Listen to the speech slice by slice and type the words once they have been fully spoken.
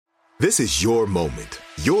This is your moment,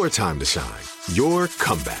 your time to shine, your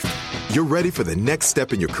comeback. You're ready for the next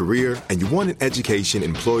step in your career, and you want an education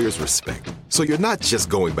employers respect. So you're not just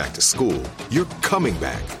going back to school, you're coming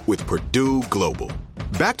back with Purdue Global.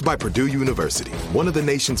 Backed by Purdue University, one of the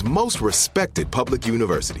nation's most respected public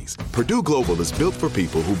universities, Purdue Global is built for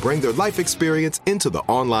people who bring their life experience into the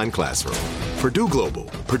online classroom. Purdue Global,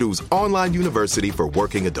 Purdue's online university for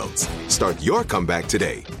working adults. Start your comeback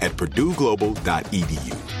today at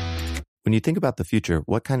purdueglobal.edu. When you think about the future,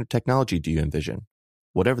 what kind of technology do you envision?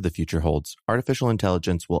 Whatever the future holds, artificial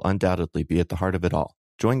intelligence will undoubtedly be at the heart of it all.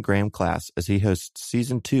 Join Graham Class as he hosts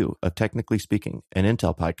Season 2 of Technically Speaking, an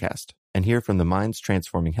Intel podcast, and hear from the minds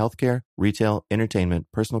transforming healthcare, retail, entertainment,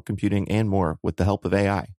 personal computing, and more with the help of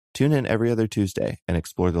AI. Tune in every other Tuesday and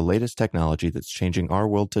explore the latest technology that's changing our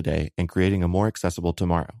world today and creating a more accessible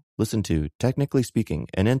tomorrow. Listen to Technically Speaking,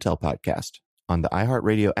 an Intel podcast on the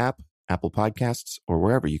iHeartRadio app, Apple Podcasts, or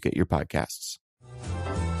wherever you get your podcasts.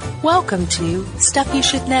 Welcome to Stuff You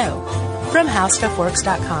Should Know from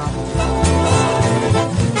HowStuffWorks.com.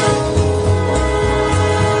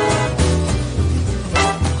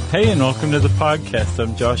 Hey, and welcome to the podcast.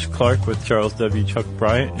 I'm Josh Clark with Charles W. Chuck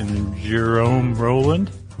Bryant and Jerome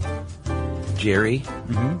Rowland. Jerry.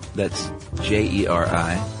 Mm-hmm. That's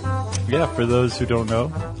J-E-R-I. Yeah, for those who don't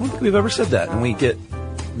know. I don't think we've ever said that, and we get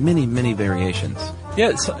many, many variations.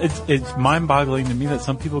 Yeah, it's mind-boggling to me that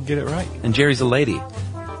some people get it right. And Jerry's a lady.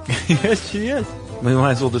 Yes, she is. We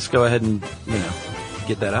might as well just go ahead and,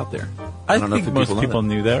 get that out there. I don't know if most people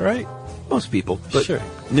knew that, right? Most people. But sure.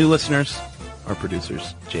 New listeners are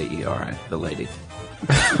producers. J-E-R-I, the lady.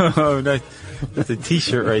 Oh, nice. That's a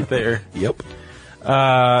T-shirt right there. Yep.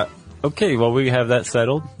 Okay, well, we have that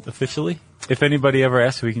settled officially. If anybody ever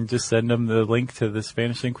asks, we can just send them the link to the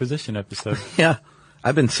Spanish Inquisition episode. Yeah.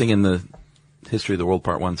 I've been singing the History of the World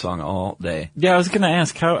Part 1 song all day. Yeah, I was going to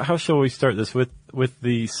ask, how shall we start this? With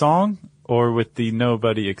the song or with the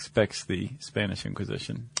Nobody Expects the Spanish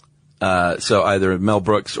Inquisition? So either Mel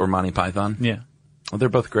Brooks or Monty Python? Yeah. Well, they're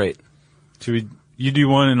both great. Should you do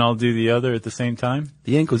one and I'll do the other at the same time?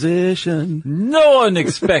 The Inquisition. No one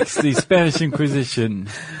expects the Spanish Inquisition.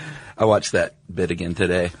 I watched that bit again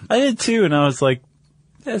today. I did too, and I was like,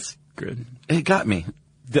 that's good. It got me.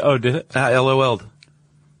 Oh, did it? I LOL'd.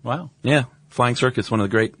 Wow. Yeah. Flying Circus, one of the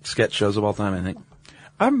great sketch shows of all time, I think.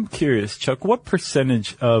 I'm curious, Chuck, what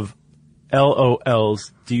percentage of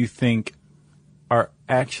LOLs do you think are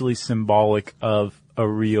actually symbolic of a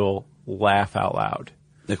real laugh out loud?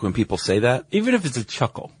 Like when people say that? Even if it's a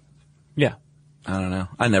chuckle. Yeah. I don't know.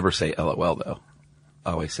 I never say LOL, though.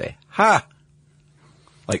 I always say, ha!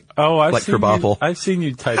 Like kerboffle. I've seen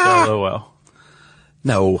you type LOL.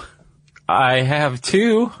 No. I have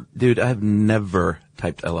too. Dude, I've never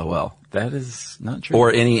typed LOL. That is not true.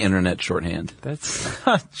 Or any internet shorthand. That's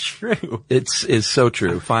not true. It's so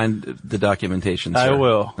true. Find the documentation, sir. I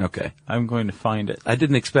will. Okay. I'm going to find it. I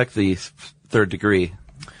didn't expect the third degree.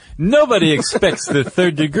 Nobody expects the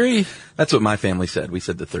third degree. That's what my family said. We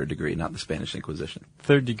said the third degree, not the Spanish Inquisition.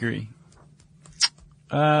 Third degree.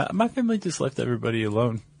 My family just left everybody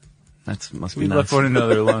alone. Must be nice. We left one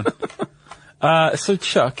another alone. So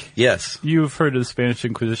Chuck. Yes. You've heard of the Spanish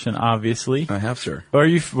Inquisition, obviously. I have, sir. Were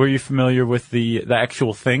you familiar with the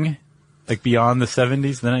actual thing? Like beyond the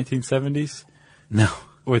 70s, the 1970s? No.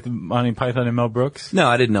 With Monty Python and Mel Brooks? No,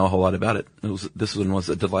 I didn't know a whole lot about it. This one was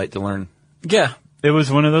a delight to learn. Yeah. It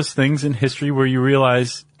was one of those things in history where you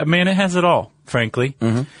realize, man, it has it all, frankly.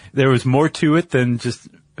 Mm-hmm. There was more to it than just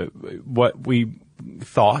what we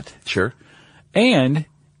thought. Sure. And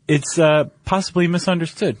it's possibly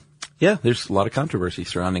misunderstood. Yeah, there's a lot of controversy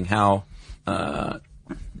surrounding how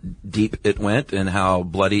deep it went and how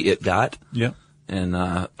bloody it got. Yeah. And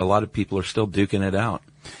a lot of people are still duking it out.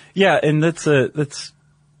 Yeah, and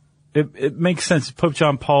it makes sense. Pope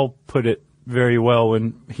John Paul put it very well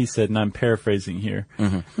when he said, and I'm paraphrasing here,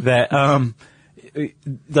 that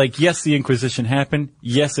yes, the Inquisition happened.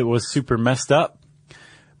 Yes, it was super messed up.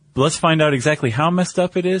 But let's find out exactly how messed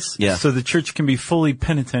up it is, so the church can be fully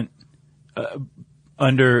penitent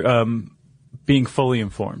under being fully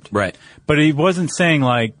informed. Right. But he wasn't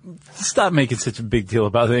saying, stop making such a big deal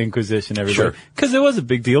about the Inquisition, everybody. Because it was a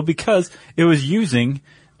big deal, because it was using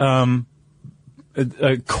a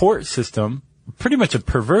court system, pretty much a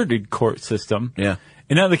perverted court system. Yeah.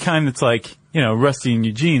 And not the kind that's Rusty and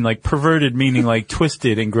Eugene, perverted meaning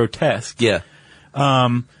twisted and grotesque. Yeah.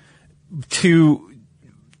 To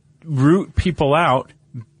root people out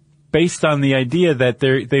based on the idea that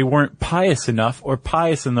they weren't pious enough or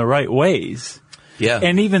pious in the right ways. Yeah.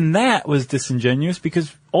 And even that was disingenuous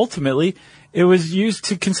because ultimately it was used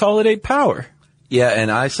to consolidate power. Yeah, and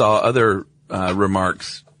I saw other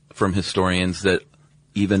remarks from historians that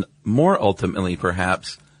even more ultimately,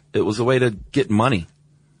 perhaps, it was a way to get money.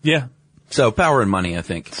 Yeah. So power and money, I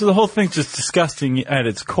think. So the whole thing's just disgusting at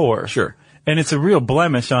its core. Sure. And it's a real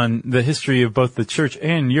blemish on the history of both the church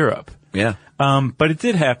and Europe. Yeah. But it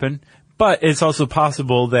did happen. But it's also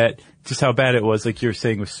possible that just how bad it was, like you were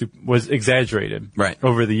saying, was exaggerated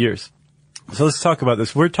over the years. So let's talk about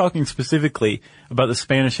this. We're talking specifically about the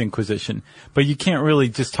Spanish Inquisition, but you can't really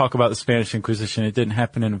just talk about the Spanish Inquisition. It didn't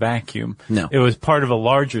happen in a vacuum. No. It was part of a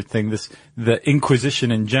larger thing, the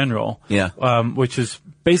Inquisition in general, which is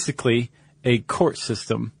basically a court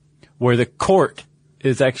system where the court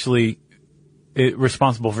is actually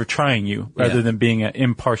responsible for trying you rather than being an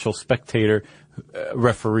impartial spectator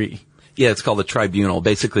referee. Yeah, it's called a tribunal.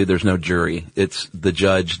 Basically, there's no jury. It's the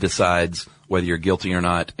judge decides whether you're guilty or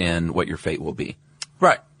not and what your fate will be.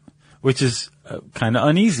 Right. Which is kind of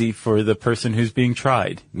uneasy for the person who's being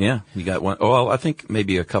tried. Yeah, you got one. Well, I think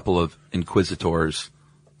maybe a couple of inquisitors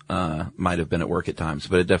might have been at work at times,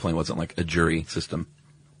 but it definitely wasn't like a jury system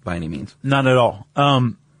by any means. Not at all.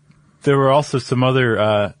 There were also some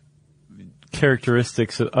other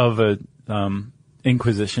characteristics of a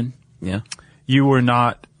inquisition. Yeah. You were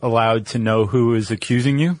not allowed to know who was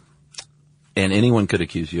accusing you. And anyone could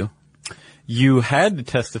accuse you. You had to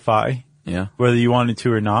testify. Yeah. Whether you wanted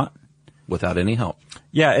to or not. Without any help.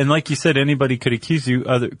 Yeah, and like you said, anybody could accuse you.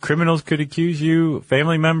 Other criminals could accuse you,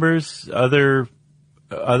 family members, other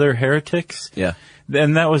heretics. Yeah.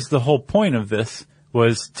 And that was the whole point of this,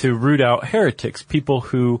 was to root out heretics, people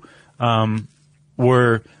who held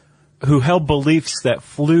beliefs that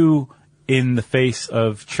flew in the face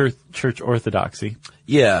of church orthodoxy.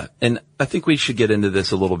 Yeah, and I think we should get into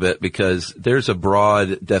this a little bit because there's a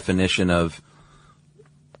broad definition of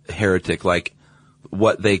heretic, like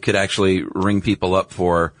what they could actually ring people up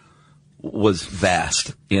for was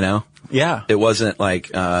vast, you know? Yeah. It wasn't like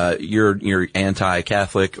you're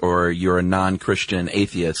anti-Catholic or you're a non-Christian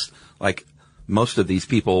atheist. Like most of these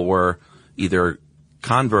people were either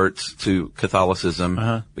converts to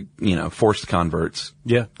Catholicism, you know, forced converts,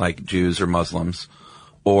 like Jews or Muslims,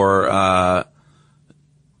 or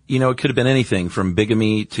you know, it could have been anything from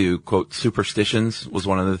bigamy to, quote, superstitions was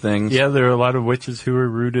one of the things. Yeah, there are a lot of witches who were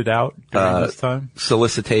rooted out during this time.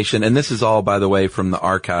 Solicitation, and this is all, by the way, from the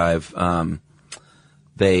archive.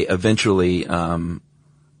 They eventually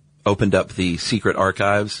opened up the secret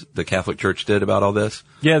archives. The Catholic Church did about all this.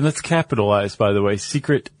 Yeah, and that's capitalized, by the way,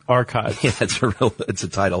 secret archives. Yeah, it's a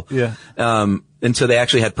title. Yeah. And so they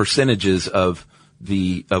actually had percentages of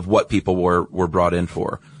what people were brought in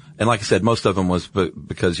for. And like I said, most of them was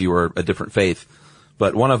because you were a different faith.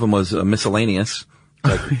 But one of them was miscellaneous,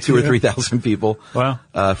 like 2,000 or 3,000 people. Wow.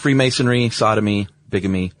 Freemasonry, sodomy,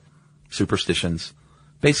 bigamy, superstitions.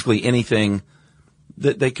 Basically anything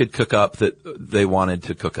that they could cook up that they wanted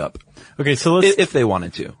to cook up. Okay, so if they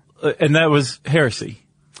wanted to. And that was heresy.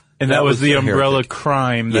 And that was the umbrella heretic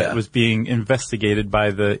crime that was being investigated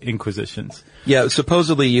by the Inquisitions. Yeah,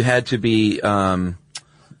 supposedly you had to be,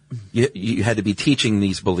 you had to be teaching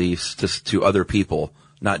these beliefs to other people,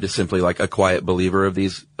 not just simply like a quiet believer of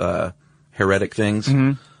these, heretic things.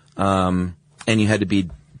 Mm-hmm. And you had to be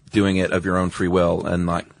doing it of your own free will and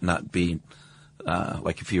like not be,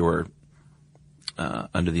 like if you were,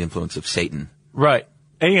 under the influence of Satan. Right.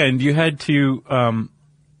 And you had to,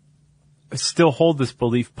 still hold this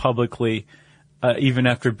belief publicly, even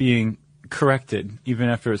after being corrected, even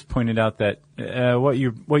after it was pointed out that what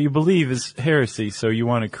you believe is heresy, so you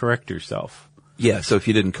want to correct yourself. Yeah, so if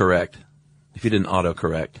you didn't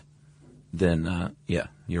auto-correct, then yeah,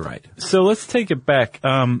 you're right. So let's take it back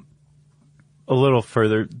a little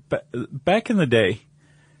further. Back in the day,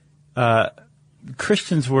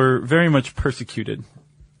 Christians were very much persecuted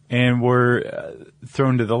and were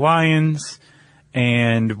thrown to the lions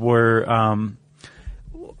and were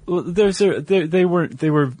they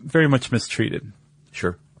were very much mistreated.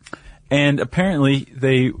 Sure. And apparently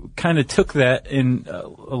they kind of took that in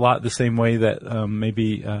a lot the same way that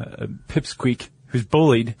maybe a pipsqueak who's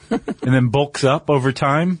bullied and then bulks up over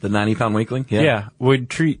time. The 90-pound weakling? Yeah. Would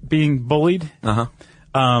treat being bullied. Uh-huh.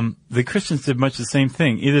 The Christians did much the same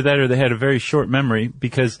thing. Either that or they had a very short memory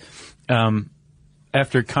because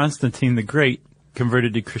after Constantine the Great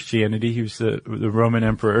converted to Christianity, he was the Roman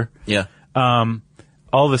emperor. Yeah.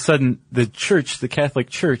 All of a sudden, the Catholic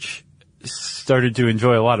Church, started to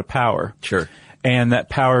enjoy a lot of power. Sure. And that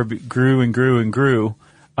power grew and grew and grew.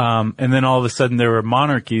 And then all of a sudden there were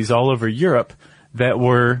monarchies all over Europe that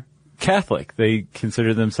were Catholic. They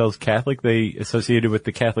considered themselves Catholic. They associated with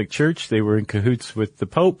the Catholic Church. They were in cahoots with the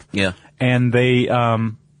Pope. Yeah. And they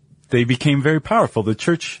became very powerful. The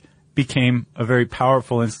Church became a very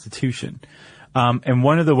powerful institution. And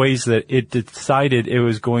one of the ways that it decided it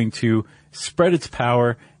was going to spread its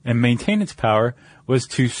power and maintain its power was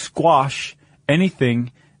to squash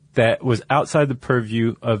anything that was outside the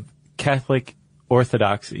purview of Catholic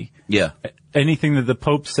orthodoxy. Yeah. Anything that the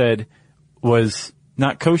Pope said was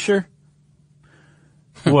not kosher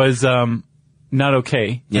was not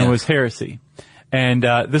okay and was heresy. And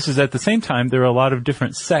this is at the same time, there are a lot of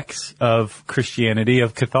different sects of Christianity,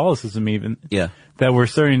 of Catholicism even, that were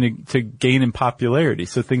starting to gain in popularity.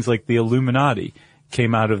 So things like the Illuminati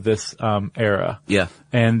came out of this era. Yeah.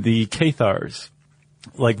 And the Cathars,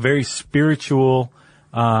 like very spiritual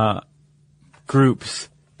groups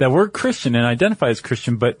that were Christian and identified as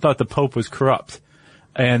Christian, but thought the Pope was corrupt.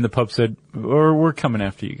 And the Pope said, we're coming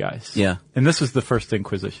after you guys. Yeah. And this was the First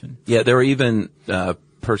Inquisition. Yeah, there were even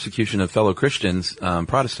persecution of fellow Christians,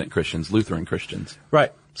 Protestant Christians, Lutheran Christians.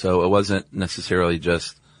 Right. So it wasn't necessarily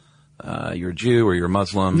just you're a Jew or you're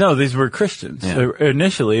Muslim. No, these were Christians. Yeah.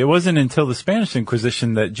 Initially, it wasn't until the Spanish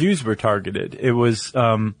Inquisition that Jews were targeted. It was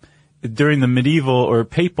during the medieval or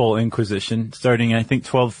papal Inquisition, starting, I think,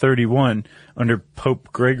 1231, under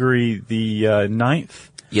Pope Gregory the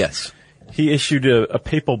Ninth. Yes. He issued a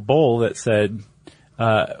papal bull that said,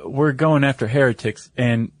 we're going after heretics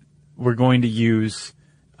and we're going to use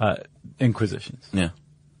inquisitions. Yeah.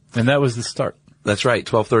 And that was the start. That's right,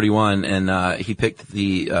 1231, and he picked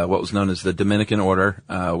the what was known as the Dominican Order,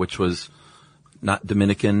 which was not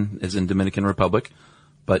Dominican as in Dominican Republic,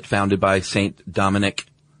 but founded by Saint Dominic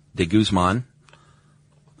de Guzman.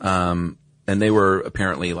 And they were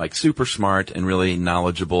apparently like super smart and really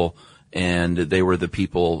knowledgeable, and they were the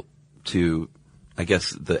people to, I guess,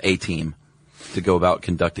 the A-team to go about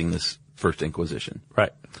conducting this First Inquisition.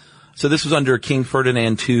 Right. So this was under King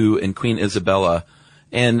Ferdinand II and Queen Isabella,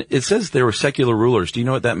 and it says there were secular rulers. Do you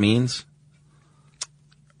know what that means?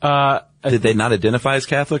 Did they not identify as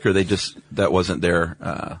Catholic, or they just, that wasn't their,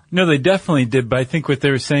 No, they definitely did, but I think what they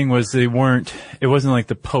were saying was it wasn't like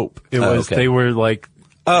the Pope. They were like,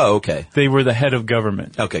 oh, okay. They were the head of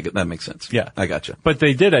government. Okay, that makes sense. Yeah. I gotcha. But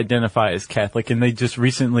they did identify as Catholic, and they just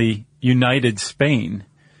recently united Spain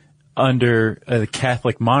under a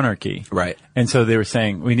Catholic monarchy. Right. And so they were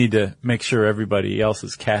saying, we need to make sure everybody else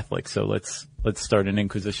is Catholic, so let's start an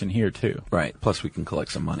Inquisition here too. Right. Plus we can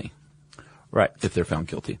collect some money. Right. If they're found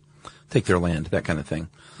guilty. Take their land, that kind of thing.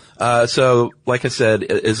 So, like I said,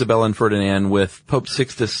 Isabella and Ferdinand with Pope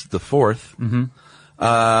Sixtus IV. Mm-hmm.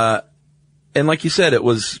 And like you said, it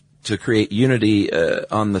was to create unity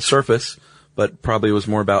on the surface, but probably was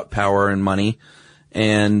more about power and money,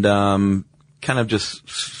 and kind of just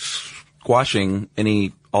squashing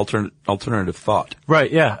any alternative thought.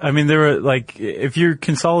 Right, yeah. I mean, there were, like, if you're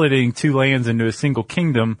consolidating two lands into a single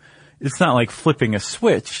kingdom, it's not like flipping a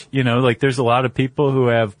switch, you know, like there's a lot of people who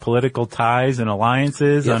have political ties and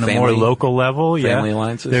alliances on a more local level. Family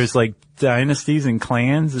alliances. There's like dynasties and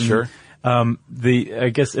clans. And, sure.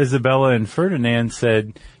 I guess Isabella and Ferdinand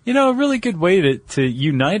said, you know, a really good way to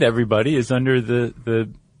unite everybody is under the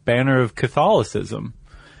banner of Catholicism.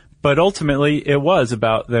 But ultimately it was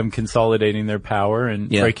about them consolidating their power and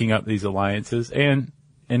breaking up these alliances and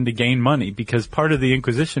to gain money, because part of the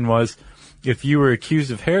Inquisition was, if you were accused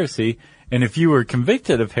of heresy, and if you were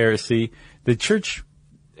convicted of heresy, the church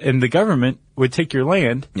and the government would take your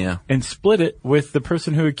land and split it with the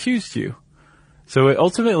person who accused you. So it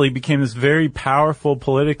ultimately became this very powerful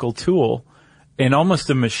political tool and almost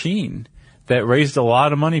a machine that raised a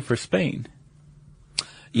lot of money for Spain.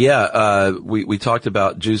 Yeah, we talked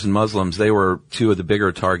about Jews and Muslims. They were two of the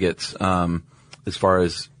bigger targets, as far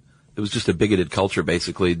as it was just a bigoted culture,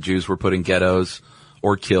 basically. Jews were put in ghettos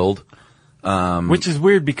or killed. Which is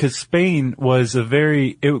weird, because Spain was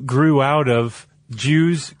it grew out of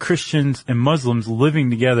Jews, Christians, and Muslims living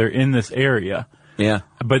together in this area. Yeah.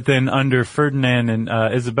 But then under Ferdinand and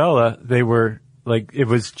Isabella, they were like, it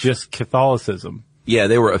was just Catholicism. Yeah,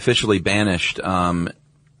 they were officially banished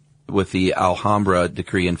with the Alhambra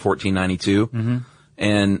decree in 1492. Mm-hmm.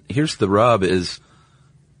 And here's the rub is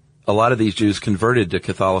a lot of these Jews converted to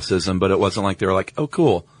Catholicism, but it wasn't like they were like, oh,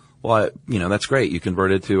 cool. Well, that's great. You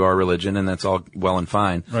converted to our religion, and that's all well and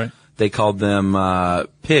fine. Right. They called them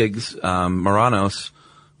pigs, marranos,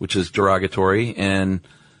 which is derogatory, and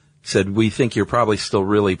said, we think you're probably still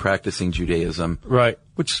really practicing Judaism. Right.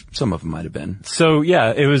 Which some of them might have been. So,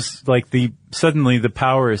 yeah, it was like suddenly the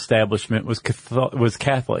power establishment was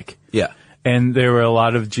Catholic. Yeah. And there were a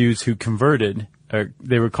lot of Jews who converted, or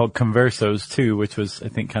they were called conversos too, which was, I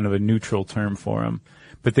think, kind of a neutral term for them.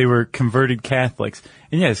 But they were converted Catholics.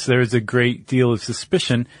 And yes, there was a great deal of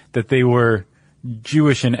suspicion that they were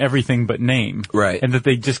Jewish in everything but name. Right. And that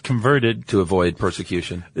they just converted. To avoid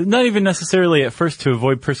persecution. Not even necessarily at first to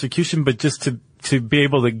avoid persecution, but just to be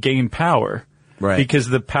able to gain power. Right. Because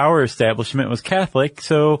the power establishment was Catholic,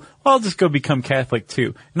 so I'll just go become Catholic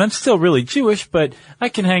too. And I'm still really Jewish, but I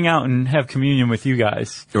can hang out and have communion with you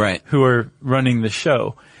guys. Right. Who are running the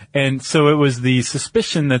show. And so it was the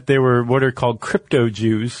suspicion that there were what are called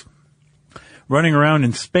crypto-Jews running around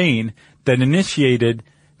in Spain that initiated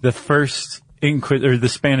the first the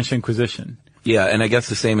Spanish Inquisition. Yeah, and I guess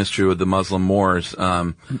the same is true with the Muslim Moors.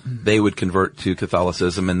 They would convert to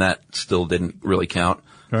Catholicism, and that still didn't really count.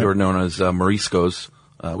 Right. They were known as Moriscos,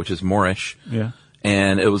 which is Moorish. Yeah.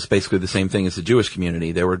 And it was basically the same thing as the Jewish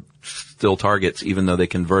community. They were still targets, even though they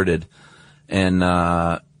converted. And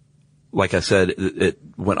like I said, it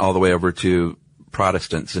went all the way over to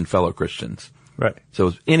Protestants and fellow Christians. Right. So it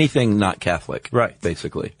was anything not Catholic. Right.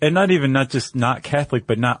 Basically. And not just not Catholic,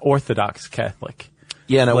 but not Orthodox Catholic.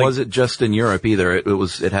 Yeah, and it wasn't just in Europe either.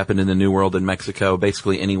 It happened in the New World in Mexico.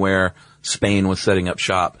 Basically anywhere Spain was setting up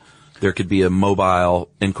shop, there could be a mobile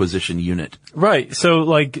Inquisition unit. Right. So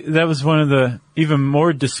that was one of the even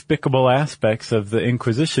more despicable aspects of the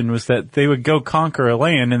Inquisition was that they would go conquer a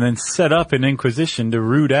land and then set up an Inquisition to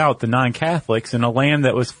root out the non-Catholics in a land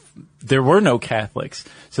that there were no Catholics.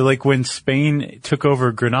 So when Spain took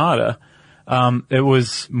over Granada, it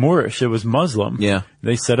was Moorish, it was Muslim. Yeah.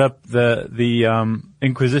 They set up the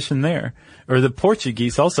Inquisition there. Or the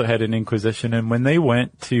Portuguese also had an Inquisition, and when they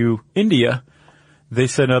went to India, they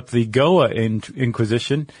set up the Goa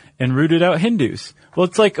Inquisition and rooted out Hindus. Well,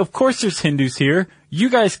 it's of course there's Hindus here. You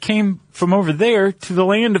guys came from over there to the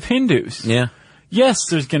land of Hindus. Yeah. Yes,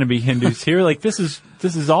 there's going to be Hindus here. This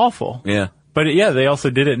is awful. Yeah. But they also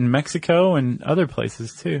did it in Mexico and other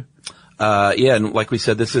places too. Yeah, and like we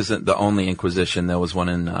said, this isn't the only Inquisition. There was one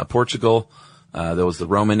in Portugal. There was the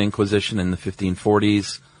Roman Inquisition in the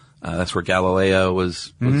 1540s. That's where Galileo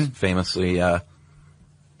was famously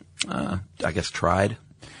I guess tried.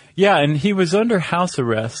 Yeah, and he was under house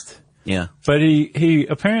arrest. Yeah. But he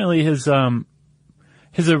apparently his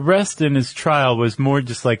arrest and his trial was more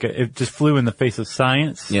just it just flew in the face of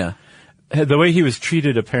science. Yeah. The way he was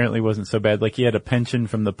treated apparently wasn't so bad. He had a pension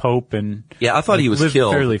from the Pope and yeah, I thought he was lived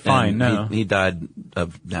killed fairly fine. No, he died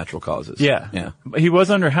of natural causes. Yeah. Yeah. He was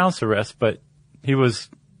under house arrest, but he wasn't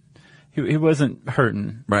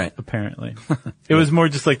hurting. Right. Apparently. It was more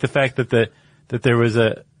just the fact that there was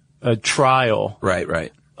a trial.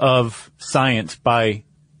 Right. Of science by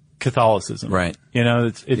Catholicism. Right.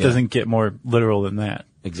 It doesn't get more literal than that.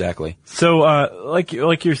 Exactly. So, like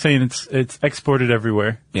you're saying, it's exported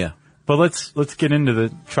everywhere. Yeah. But let's get into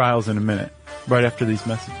the trials in a minute, right after these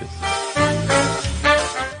messages.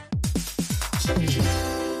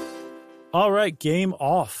 All right, game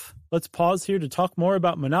off. Let's pause here to talk more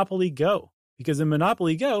about Monopoly Go. Because in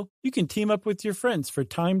Monopoly Go, you can team up with your friends for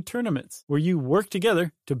timed tournaments where you work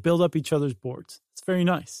together to build up each other's boards. It's very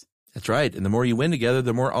nice. That's right. And the more you win together,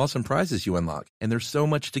 the more awesome prizes you unlock. And there's so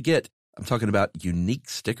much to get. I'm talking about unique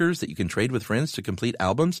stickers that you can trade with friends to complete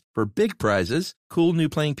albums for big prizes, cool new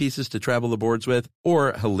playing pieces to travel the boards with,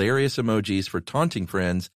 or hilarious emojis for taunting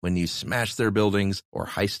friends when you smash their buildings or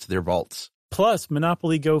heist their vaults. Plus,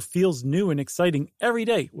 Monopoly Go feels new and exciting every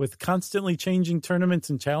day with constantly changing tournaments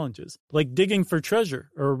and challenges, like digging for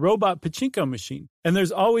treasure or a robot pachinko machine. And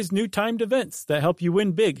there's always new timed events that help you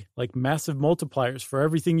win big, like massive multipliers for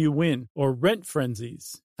everything you win or rent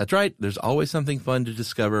frenzies. That's right. There's always something fun to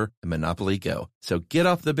discover in Monopoly Go. So get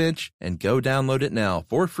off the bench and go download it now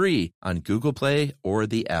for free on Google Play or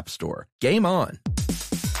the App Store. Game on!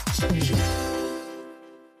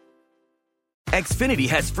 Xfinity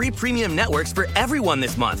has free premium networks for everyone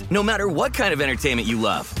this month, no matter what kind of entertainment you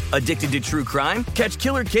love. Addicted to true crime? Catch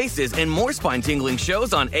killer cases and more spine-tingling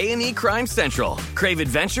shows on A&E Crime Central. Crave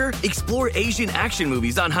adventure? Explore Asian action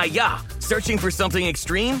movies on Hi-YAH. Searching for something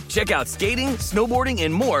extreme? Check out skating, snowboarding,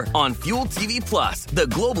 and more on Fuel TV Plus, the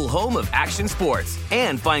global home of action sports.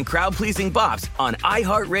 And find crowd-pleasing bops on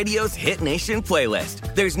iHeartRadio's Hit Nation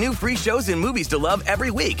playlist. There's new free shows and movies to love every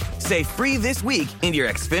week. Say free this week in your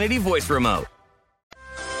Xfinity voice remote.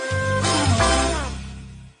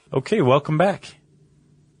 Okay, welcome back.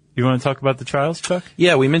 You want to talk about the trials, Chuck?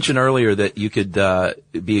 Yeah, we mentioned earlier that you could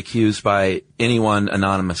be accused by anyone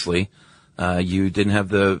anonymously. You didn't have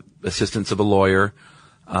the assistance of a lawyer.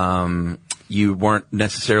 You weren't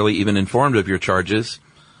necessarily even informed of your charges.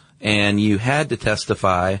 And you had to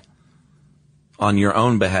testify on your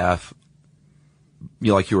own behalf,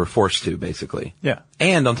 like you were forced to, basically. Yeah.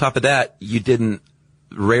 And on top of that, you didn't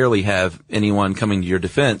rarely have anyone coming to your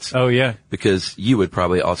defense. Oh, yeah. Because you would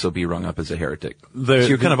probably also be rung up as a heretic. So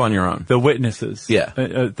you're kind of on your own. The witnesses. Yeah.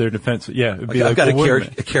 Their defense. Yeah. It'd be I've got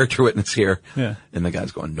a character witness here. Yeah. And the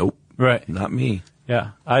guy's going, nope. Right. Not me.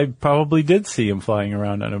 Yeah. I probably did see him flying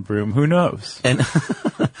around on a broom. Who knows? And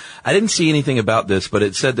I didn't see anything about this, but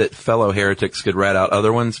it said that fellow heretics could rat out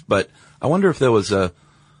other ones. But I wonder if there was a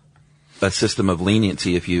system of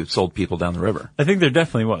leniency if you sold people down the river. I think there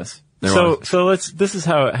definitely was. This is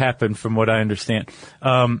how it happened from what I understand.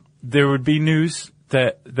 There would be news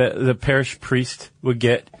that the parish priest would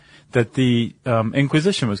get that the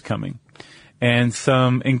Inquisition was coming. And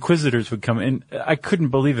some inquisitors would come in. I couldn't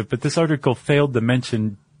believe it, but this article failed to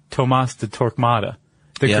mention Tomás de Torquemada,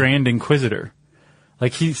 the Grand Inquisitor.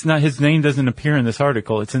 Like his name doesn't appear in this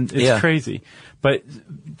article. It's crazy. But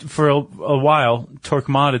for a while,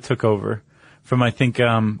 Torquemada took over from, I think,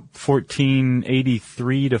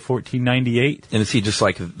 1483 to 1498. And is he just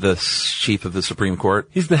like the chief of the Supreme Court?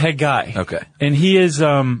 He's the head guy. Okay. And he is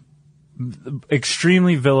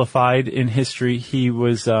extremely vilified in history. He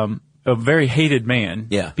was a very hated man.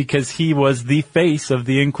 Yeah. Because he was the face of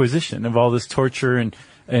the Inquisition, of all this torture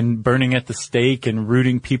and burning at the stake and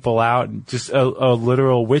rooting people out, and just a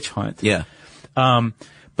literal witch hunt. Yeah.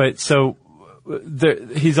 But so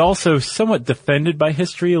he's also somewhat defended by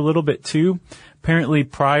history a little bit too. Apparently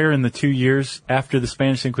prior in the 2 years after the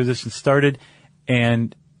Spanish Inquisition started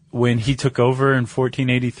and when he took over in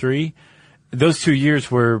 1483, those 2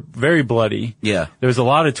 years were very bloody. Yeah. There was a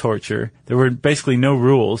lot of torture. There were basically no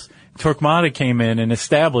rules. Torquemada came in and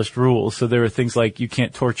established rules. So there were things like you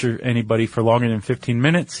can't torture anybody for longer than 15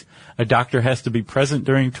 minutes. A doctor has to be present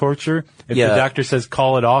during torture. If the doctor says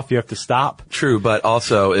call it off, you have to stop. True, but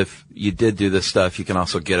also if you did do this stuff, you can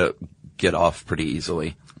also get off pretty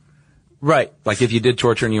easily. Right. Like if you did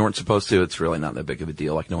torture and you weren't supposed to, it's really not that big of a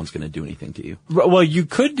deal. Like no one's going to do anything to you. Well, you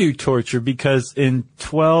could do torture because in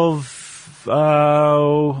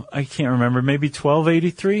I can't remember, maybe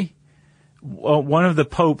 1283, one of the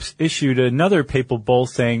popes issued another papal bull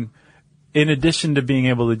saying, in addition to being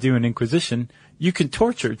able to do an inquisition, you can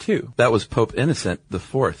torture too. That was Pope Innocent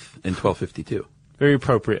IV in 1252. Very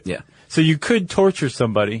appropriate. Yeah. So you could torture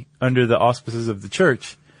somebody under the auspices of the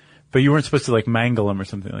church, but you weren't supposed to like mangle them or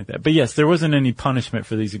something like that. But yes, there wasn't any punishment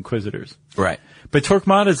for these inquisitors. Right. But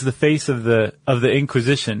Torquemada is the face of the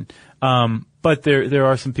Inquisition. But there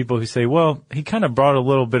are some people who say, well, he kind of brought a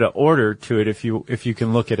little bit of order to it if you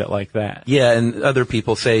can look at it like that. Yeah, and other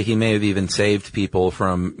people say he may have even saved people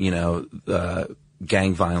from,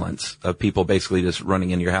 gang violence of people basically just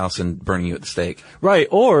running into your house and burning you at the stake. Right,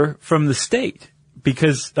 or from the state,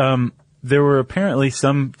 because there were apparently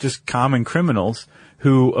some just common criminals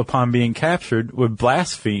who, upon being captured, would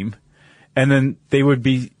blaspheme, and then they would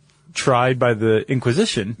be tried by the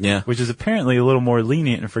Inquisition, which is apparently a little more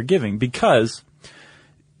lenient and forgiving, because,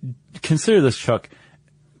 consider this, Chuck,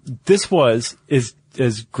 this was,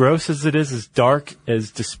 as gross as it is, as dark,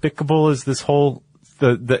 as despicable as this whole,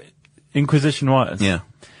 the Inquisition was. Yeah.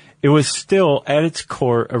 It was still, at its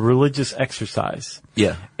core, a religious exercise.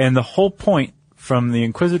 Yeah. And the whole point, from the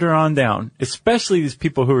Inquisitor on down, especially these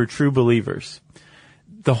people who were true believers,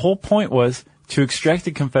 the whole point was to extract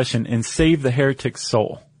a confession and save the heretic's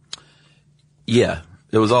soul. Yeah,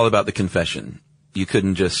 it was all about the confession. You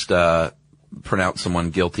couldn't just pronounce someone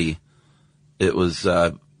guilty. It was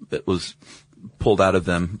pulled out of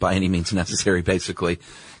them by any means necessary, basically.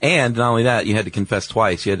 And not only that, you had to confess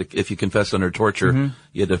twice. If you confessed under torture,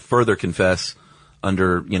 you had to further confess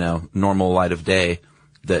under, normal light of day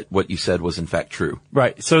that what you said was in fact true.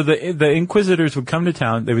 Right. So the inquisitors would come to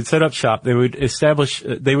town. They would set up shop. They would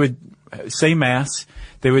they would say mass.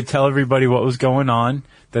 They would tell everybody what was going on,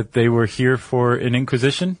 that they were here for an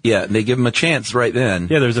inquisition. Yeah, and they give them a chance right then.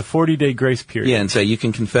 Yeah, there's a 40-day grace period. Yeah, and say you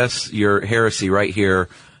can confess your heresy right here,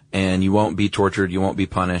 and you won't be tortured, you won't be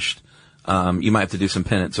punished. You might have to do some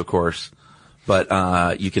penance, of course,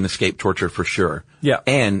 but you can escape torture for sure. Yeah.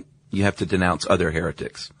 And you have to denounce other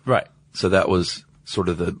heretics. Right. So that was sort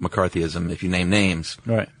of the McCarthyism. If you name names,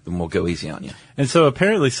 right, then we'll go easy on you. And so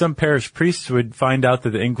apparently some parish priests would find out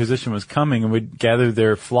that the Inquisition was coming and would gather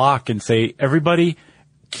their flock and say, everybody,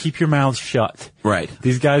 keep your mouths shut. Right.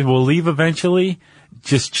 These guys will leave eventually.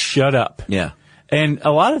 Just shut up. Yeah. And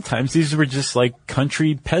a lot of times these were just like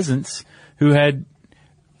country peasants who had,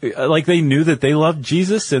 like, they knew that they loved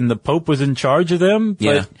Jesus and the Pope was in charge of them,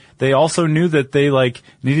 but they also knew that they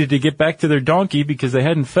needed to get back to their donkey because they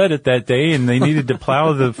hadn't fed it that day and they needed to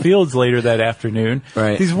plow the fields later that afternoon.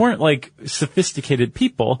 Right. These weren't like sophisticated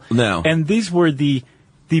people. No. And these were the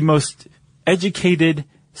most educated,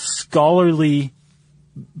 scholarly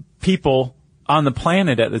people on the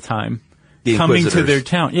planet at the time coming to their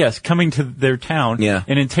town. Yes, coming to their town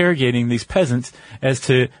and interrogating these peasants as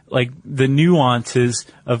to like the nuances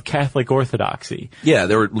of Catholic orthodoxy. Yeah,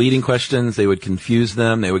 they were leading questions. They would confuse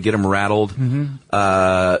them. They would get them rattled.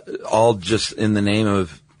 All just in the name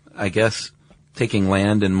of, I guess, taking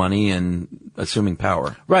land and money and assuming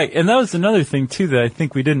power. Right, and that was another thing too that I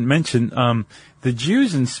think we didn't mention. The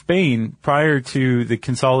Jews in Spain, prior to the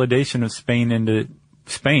consolidation of Spain into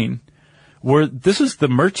Spain, this was the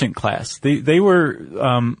merchant class. They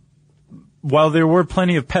were, while there were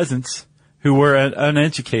plenty of peasants who were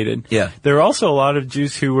uneducated, there were also a lot of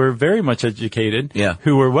Jews who were very much educated,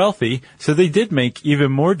 who were wealthy, so they did make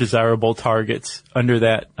even more desirable targets under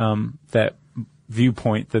that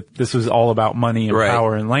viewpoint that this was all about money and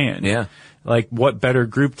power and land. Yeah. Like, what better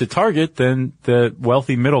group to target than the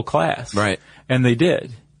wealthy middle class? Right. And they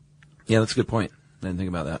did. Yeah, that's a good point. I didn't think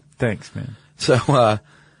about that. Thanks, man. So,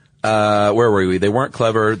 where were we? They weren't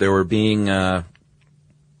clever. They were being,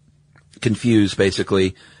 confused,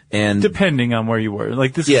 basically. And depending on where you were.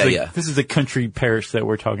 Like, this is a country parish that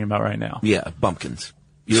we're talking about right now. Yeah, bumpkins.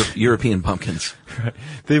 European pumpkins. Right.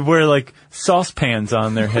 They wear like saucepans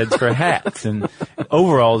on their heads for hats and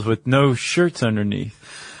overalls with no shirts underneath.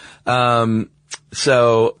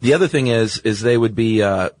 So the other thing is they would be,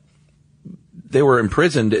 they were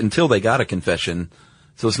imprisoned until they got a confession.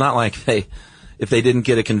 So it's not like if they didn't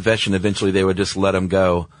get a confession, eventually they would just let them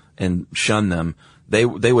go and shun them. They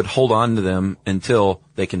would hold on to them until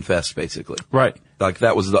they confessed, basically. Right. Like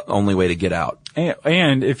that was the only way to get out.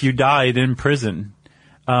 And if you died in prison,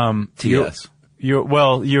 your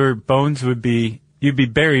bones would you'd be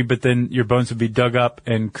buried, but then your bones would be dug up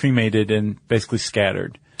and cremated and basically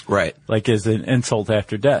scattered. Right. Like as an insult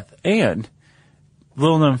after death. And,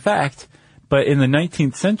 little known fact, but in the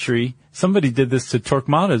 19th century, somebody did this to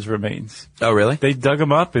Torquemada's remains. Oh, really? They dug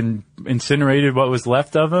him up and incinerated what was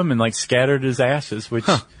left of him and like scattered his ashes, which,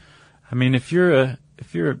 I mean, if you're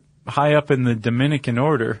high up in the Dominican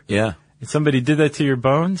order. Yeah. If somebody did that to your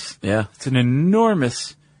bones. Yeah. It's an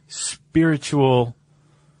enormous spiritual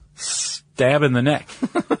stab in the neck.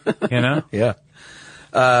 You know? Yeah.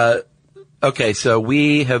 Okay, so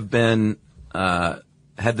we have been,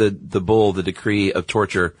 had the bull, the decree of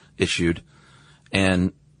torture issued.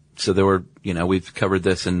 And so there were, we've covered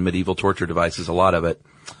this in medieval torture devices, a lot of it.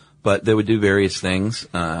 But they would do various things,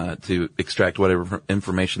 to extract whatever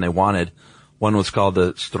information they wanted. One was called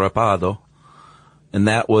the strapado. And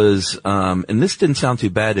that was, and this didn't sound too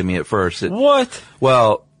bad to me at first. What?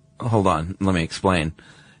 Well, hold on. Let me explain.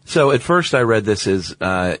 So at first I read this as,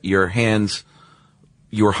 your hands,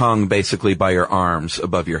 you were hung basically by your arms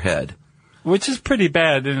above your head. Which is pretty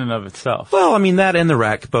bad in and of itself. Well, I mean, that and the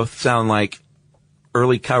rack both sound like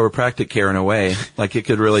early chiropractic care in a way. Like it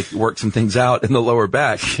could really work some things out in the lower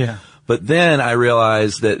back. Yeah. But then I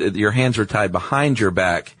realized that your hands were tied behind your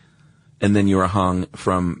back and then you were hung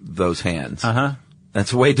from those hands. Uh-huh.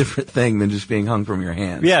 That's a way different thing than just being hung from your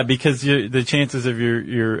hands. Yeah, because the chances of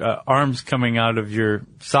your arms coming out of your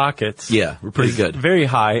sockets were pretty good. Very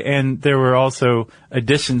high. And there were also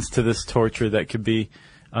additions to this torture that could be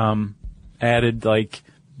added, like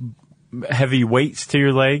heavy weights to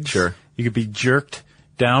your legs. Sure. You could be jerked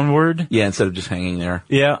downward. Yeah, instead of just hanging there.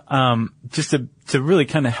 Yeah, just to really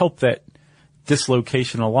kind of help that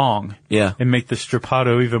dislocation along. Yeah. And make the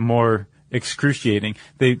strappado even more excruciating.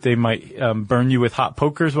 They might burn you with hot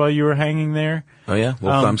pokers while you were hanging there. Oh yeah,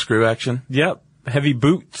 little thumb screw action. Yep. Heavy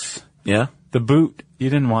boots. Yeah. The boot. You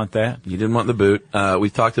didn't want that. You didn't want the boot. We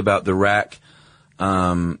talked about the rack,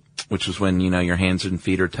 which was when, your hands and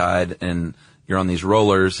feet are tied and you're on these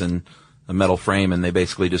rollers and a metal frame, and they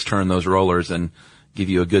basically just turn those rollers and give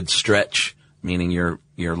you a good stretch, meaning your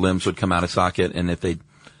limbs would come out of socket, and if they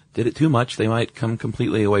did it too much, they might come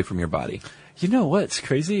completely away from your body. You know what's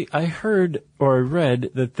crazy? I heard or I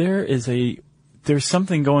read that there's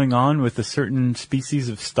something going on with a certain species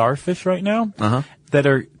of starfish right now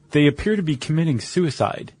they appear to be committing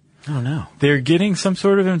suicide. Oh no. They're getting some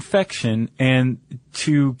sort of infection, and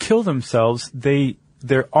to kill themselves,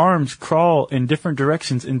 their arms crawl in different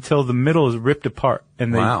directions until the middle is ripped apart,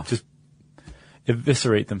 and they just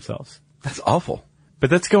eviscerate themselves. That's awful. But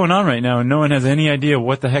that's going on right now, and no one has any idea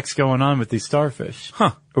what the heck's going on with these starfish.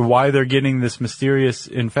 Or why they're getting this mysterious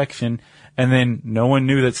infection, and then no one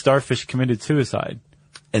knew that starfish committed suicide.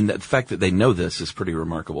 And the fact that they know this is pretty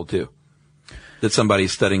remarkable, too. That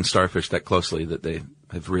somebody's studying starfish that closely that they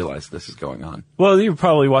have realized this is going on. Well, you were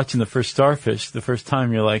probably watching the first starfish. The first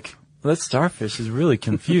time you're like, well, that starfish is really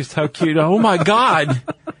confused. How cute. Oh, my God.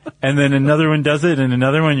 And then another one does it, and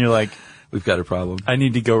another one, you're like, we've got a problem. I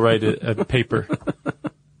need to go write a paper.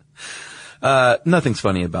 Nothing's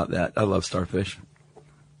funny about that. I love starfish.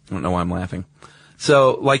 I don't know why I'm laughing.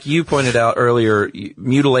 So, like you pointed out earlier,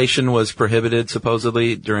 mutilation was prohibited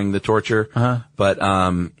supposedly during the torture, but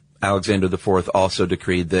Alexander IV also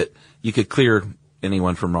decreed that you could clear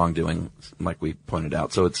anyone from wrongdoing, like we pointed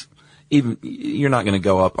out. So you're not going to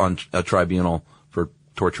go up on a tribunal for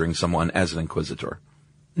torturing someone as an inquisitor.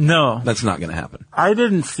 No. That's not going to happen. I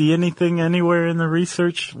didn't see anything anywhere in the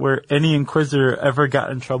research where any inquisitor ever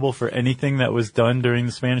got in trouble for anything that was done during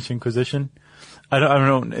the Spanish Inquisition. I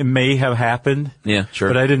don't, it may have happened. Yeah, sure.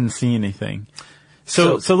 But I didn't see anything.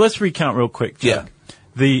 So let's recount real quick, Chuck.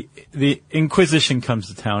 Yeah. The Inquisition comes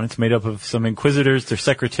to town. It's made up of some inquisitors, their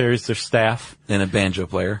secretaries, their staff. And a banjo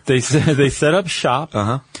player. They set up shop.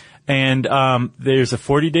 And, there's a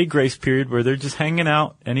 40-day grace period where they're just hanging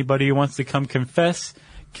out. Anybody who wants to come confess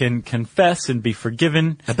can confess and be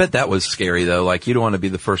forgiven. I bet that was scary though. Like, you don't want to be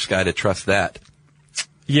the first guy to trust that.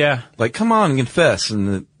 Yeah. Like, come on, confess. And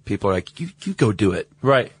the people are like, you go do it.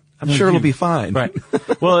 Right. I'm sure it'll be fine. Right.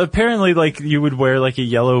 Well, apparently, like, you would wear like a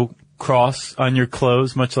yellow cross on your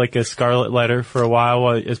clothes, much like a scarlet letter for a while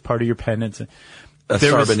as part of your penance. A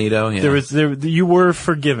Star Benito, yeah. You were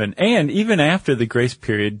forgiven. And even after the grace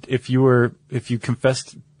period, if you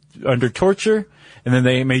confessed under torture, and then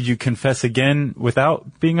they made you confess again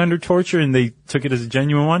without being under torture, and they took it as a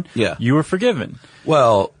genuine one, you were forgiven.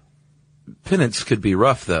 Well, penance could be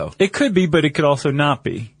rough though. It could be, but it could also not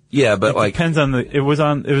be. Yeah, but it depends on it was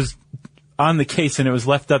on the case, and it was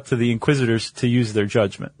left up to the inquisitors to use their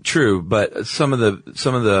judgment. True, but some of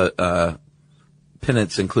the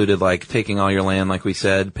penance included like taking all your land, like we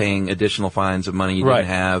said, paying additional fines of money you didn't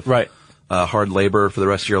have, hard labor for the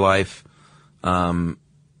rest of your life.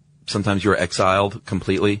 Sometimes you were exiled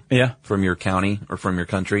completely, from your county or from your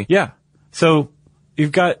country. Yeah. So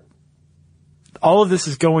you've got all of this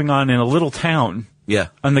is going on in a little town. Yeah.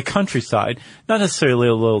 On the countryside, not necessarily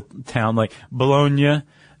a little town like Bologna,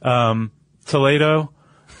 Toledo.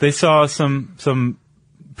 They saw some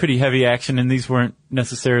pretty heavy action, and these weren't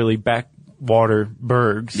necessarily backwater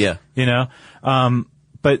burgs. Yeah. You know?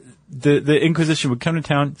 But the Inquisition would come to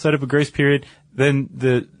town, set up a grace period, then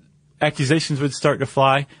the accusations would start to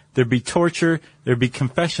fly, there'd be torture, there'd be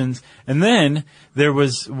confessions, and then there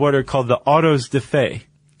was what are called the autos de fe.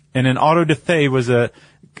 And an auto de fe was a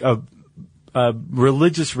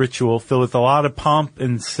religious ritual filled with a lot of pomp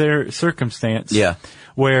and circumstance. Yeah.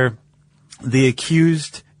 Where the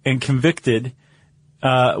accused and convicted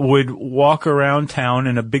would walk around town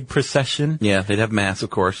in a big procession. Yeah, they'd have mass, of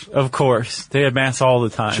course. Of course. They had mass all the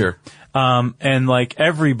time. Sure. And like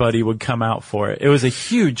everybody would come out for it. It was a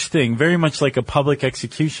huge thing, very much like a public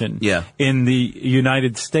execution. Yeah. In the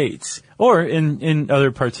United States or in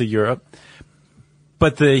other parts of Europe.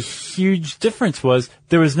 But the huge difference was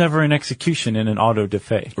there was never an execution in an auto de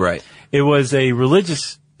fe. Right. It was a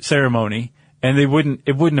religious ceremony, and it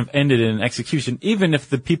wouldn't have ended in an execution, even if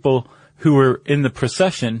the people who were in the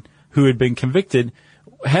procession who had been convicted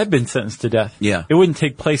had been sentenced to death. Yeah. It wouldn't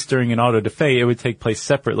take place during an auto de fe. It would take place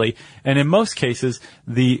separately. And in most cases,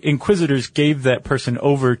 the inquisitors gave that person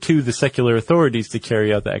over to the secular authorities to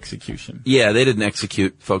carry out the execution. Yeah, they didn't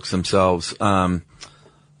execute folks themselves.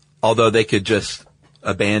 Although they could just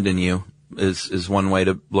abandon you is one way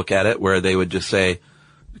to look at it, where they would just say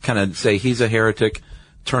he's a heretic,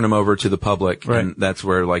 turn him over to the public, right. And that's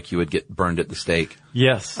where like you would get burned at the stake.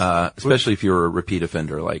 Yes. Especially if you were a repeat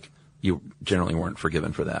offender, like you generally weren't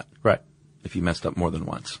forgiven for that. Right. If you messed up more than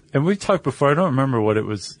once. And we talked before, I don't remember what it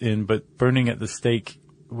was in, but burning at the stake,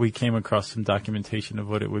 we came across some documentation of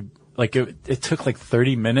what it would, like it took like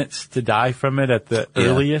 30 minutes to die from it at the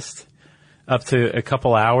earliest. Up to a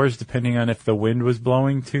couple hours, depending on if the wind was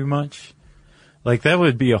blowing too much. Like, that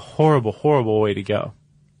would be a horrible, horrible way to go.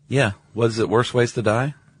 Yeah. Was it worse ways to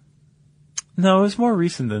die? No, it was more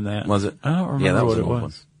recent than that. Was it? I don't remember that what it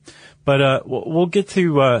was. But, we'll get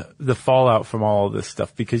to, the fallout from all of this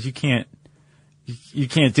stuff, because you can't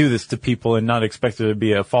do this to people and not expect there to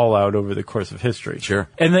be a fallout over the course of history. Sure.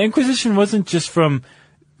 And the Inquisition wasn't just from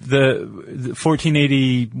the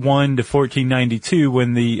 1481 to 1492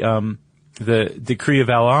 when the Decree of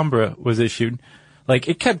Alhambra was issued. Like,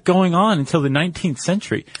 it kept going on until the 19th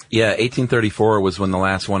century. Yeah, 1834 was when the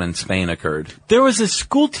last one in Spain occurred. There was a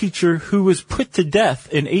school teacher who was put to death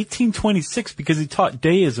in 1826 because he taught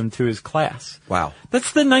deism to his class. Wow.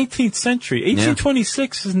 That's the 19th century.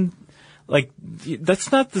 1826 isn't, like,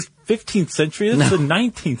 that's not the 15th century, that's the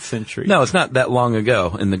 19th century. No, it's not that long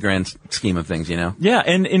ago in the grand scheme of things, you know? Yeah,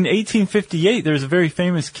 and in 1858, there's a very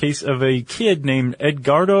famous case of a kid named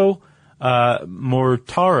Edgardo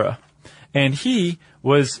Mortara. And he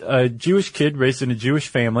was a Jewish kid raised in a Jewish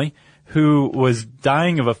family who was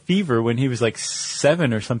dying of a fever when he was like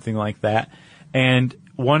 7 or something like that. And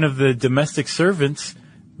one of the domestic servants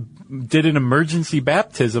did an emergency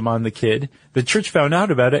baptism on the kid. The church found out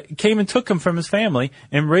about it, came and took him from his family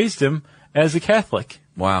and raised him as a Catholic.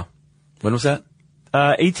 Wow. When was that?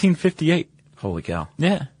 1858. Holy cow.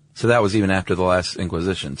 Yeah. So that was even after the last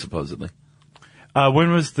Inquisition, supposedly.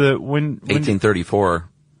 When was the, 1834.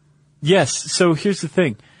 Yes. So here's the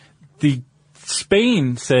thing.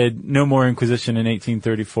 Spain said no more Inquisition in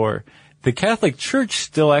 1834. The Catholic Church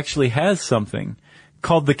still actually has something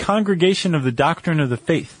called the Congregation of the Doctrine of the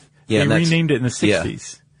Faith. Yeah, they renamed it in the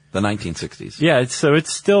 60s. Yeah, the 1960s. Yeah, so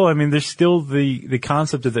it's still, I mean, there's still the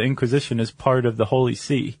concept of the Inquisition as part of the Holy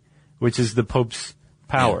See, which is the Pope's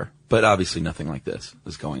power. Yeah, but obviously nothing like this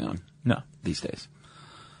is going on. No. These days.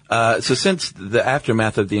 So since the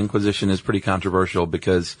aftermath of the Inquisition is pretty controversial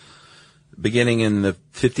because beginning in the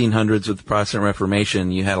 1500s with the Protestant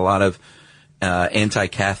Reformation, you had a lot of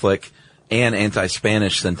anti-Catholic and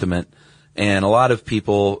anti-Spanish sentiment. And a lot of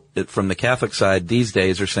people from the Catholic side these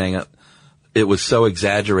days are saying it was so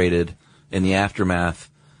exaggerated in the aftermath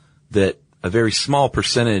that a very small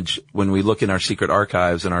percentage, when we look in our secret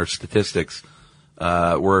archives and our statistics,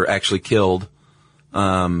 were actually killed.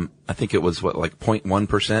 I think it was like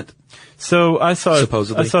 0.1%. So I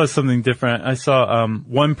saw something different. I saw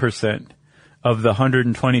 1% of the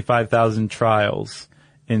 125,000 trials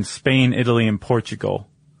in Spain, Italy, and Portugal.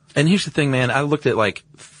 And here's the thing, man. I looked at like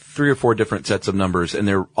 3 or 4 different sets of numbers, and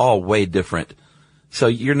they're all way different. So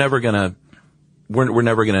we're never gonna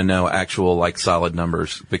know actual like solid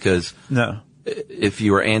numbers because if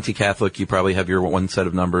you are anti-Catholic, you probably have your one set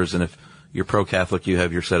of numbers, and if you're pro-Catholic, you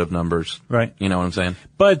have your set of numbers. Right. You know what I'm saying?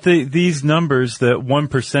 But these numbers, the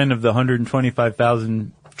 1% of the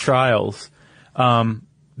 125,000 trials,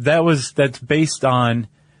 that's based on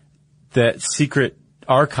that secret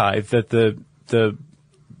archive that the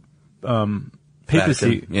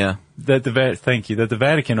papacy, Vatican, that the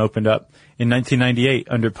Vatican opened up in 1998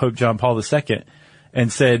 under Pope John Paul II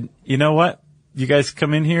and said, you know what? You guys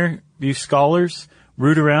come in here, you scholars,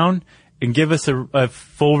 root around and give us a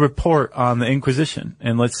full report on the Inquisition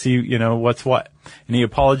and let's see, what's what. And he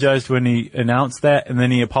apologized when he announced that, and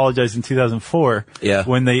then he apologized in 2004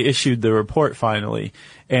 when they issued the report finally.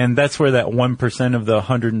 And that's where that 1% of the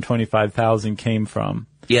 125,000 came from.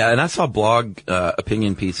 Yeah, and I saw blog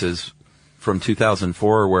opinion pieces from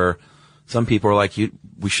 2004 where some people are like,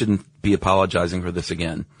 we shouldn't be apologizing for this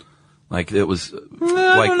again. Like it was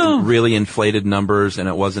really inflated numbers, and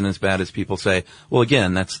it wasn't as bad as people say. Well,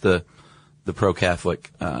 again, that's the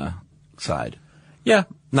pro-Catholic side. Yeah.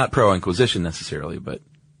 Not pro-Inquisition necessarily, but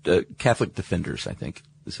Catholic defenders, I think,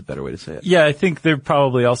 is a better way to say it. Yeah, I think they're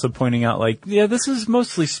probably also pointing out this is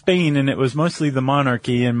mostly Spain, and it was mostly the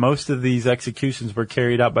monarchy, and most of these executions were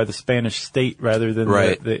carried out by the Spanish state rather than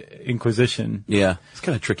the Inquisition. Yeah. It's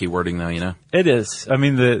kind of tricky wording though, It is. I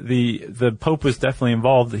mean, the Pope was definitely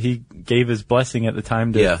involved. He gave his blessing at the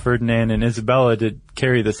time to Ferdinand and Isabella to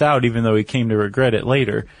carry this out, even though he came to regret it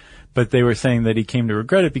later. But they were saying that he came to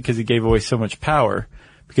regret it because he gave away so much power.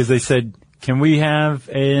 Because they said, can we have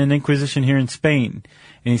an Inquisition here in Spain?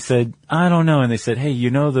 And he said, I don't know. And they said, hey,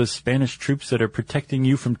 those Spanish troops that are protecting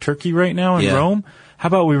you from Turkey right now in Rome? How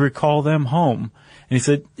about we recall them home? And he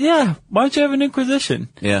said, yeah, why don't you have an Inquisition?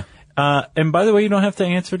 Yeah. And by the way, you don't have to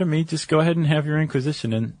answer to me. Just go ahead and have your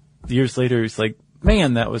Inquisition. And years later, he's like,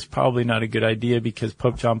 man, that was probably not a good idea because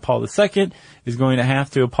Pope John Paul II is going to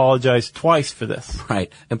have to apologize twice for this.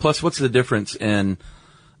 Right. And plus, what's the difference in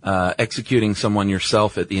executing someone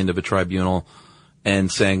yourself at the end of a tribunal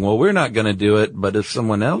and saying, well, we're not going to do it, but if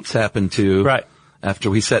someone else happened to,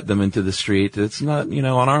 after we set them into the street, it's not,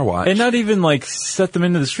 on our watch. And not even set them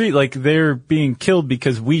into the street, they're being killed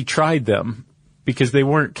because we tried them, because they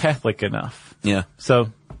weren't Catholic enough. Yeah.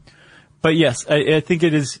 So, but yes, I think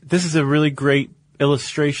this is a really great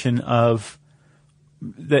illustration of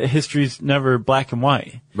that history's never black and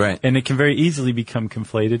white. Right. And it can very easily become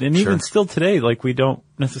conflated. And even still today, we don't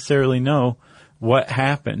necessarily know what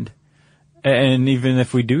happened. And even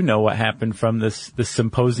if we do know what happened from this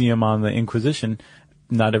symposium on the Inquisition,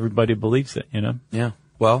 not everybody believes it, Yeah.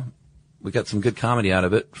 Well, we got some good comedy out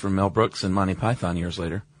of it from Mel Brooks and Monty Python years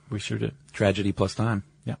later. We sure did. Tragedy plus time.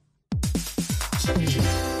 Yeah.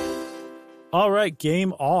 All right,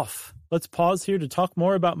 game off. Let's pause here to talk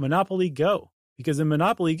more about Monopoly Go. Because in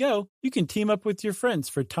Monopoly Go, you can team up with your friends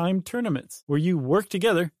for timed tournaments where you work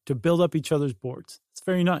together to build up each other's boards. It's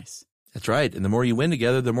very nice. That's right. And the more you win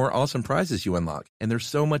together, the more awesome prizes you unlock. And there's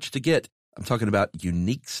so much to get. I'm talking about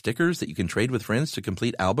unique stickers that you can trade with friends to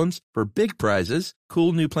complete albums for big prizes,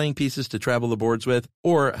 cool new playing pieces to travel the boards with,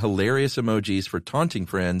 or hilarious emojis for taunting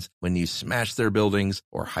friends when you smash their buildings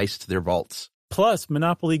or heist their vaults. Plus,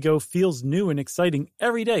 Monopoly Go feels new and exciting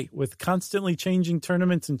every day with constantly changing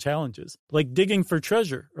tournaments and challenges, like digging for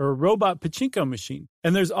treasure or a robot pachinko machine.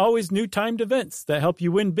 And there's always new timed events that help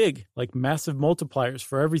you win big, like massive multipliers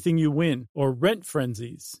for everything you win or rent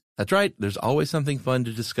frenzies. That's right. There's always something fun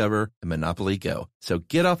to discover in Monopoly Go. So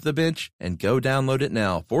get off the bench and go download it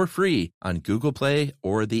now for free on Google Play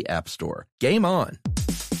or the App Store. Game on.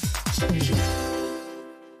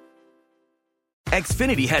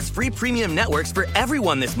 Xfinity has free premium networks for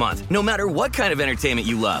everyone this month, no matter what kind of entertainment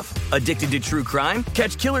you love. Addicted to true crime?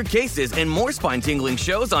 Catch killer cases and more spine-tingling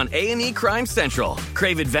shows on A&E Crime Central.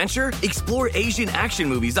 Crave adventure? Explore Asian action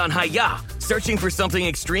movies on Hi-YAH. Searching for something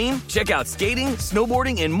extreme? Check out skating,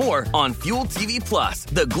 snowboarding, and more on Fuel TV Plus,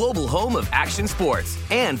 the global home of action sports.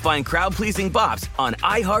 And find crowd-pleasing bops on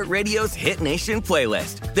iHeartRadio's Hit Nation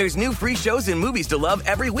playlist. There's new free shows and movies to love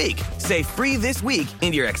every week. Say free this week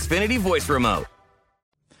in your Xfinity voice remote.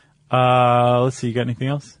 Let's see, you got anything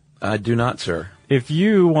else? I do not, sir. If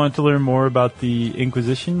you want to learn more about the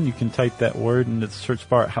Inquisition, you can type that word into the search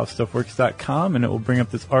bar at howstuffworks.com, and it will bring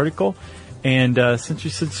up this article. And since you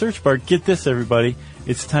said search bar, get this, everybody.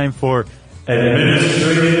 It's time for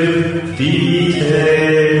Administrative Details.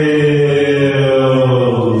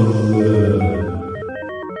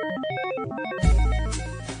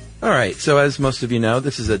 All right, so as most of you know,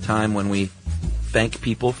 this is a time when we thank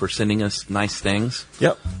people for sending us nice things.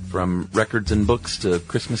 Yep. From records and books to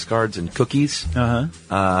Christmas cards and cookies.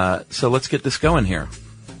 Uh-huh. So let's get this going here.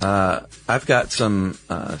 I've got some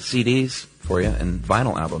CDs for you and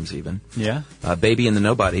vinyl albums even. Yeah. Baby and the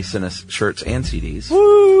Nobody sent us shirts and CDs.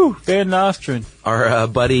 Woo! Van Nostrand. Our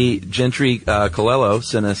buddy Gentry Colello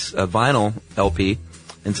sent us a vinyl LP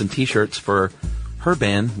and some T-shirts for her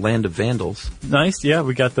band, Land of Vandals. Nice, yeah,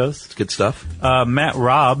 we got those. It's good stuff. Matt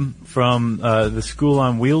Robb from the School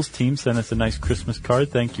on Wheels team sent us a nice Christmas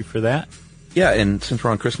card. Thank you for that. Yeah, and since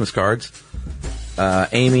we're on Christmas cards,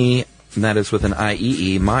 Amy, and that is with an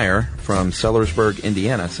I-E-E, Meyer from Sellersburg,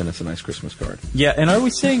 Indiana, sent us a nice Christmas card. Yeah, and are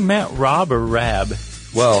we saying Matt Robb or Rab?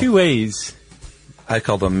 Well, two A's. I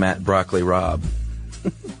call them Matt Broccoli Robb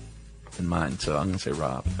in mine, so I'm going to say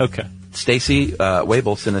Rob. Okay. Stacy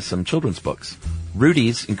Wabel sent us some children's books.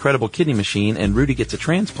 Rudy's Incredible Kidney Machine, and Rudy Gets a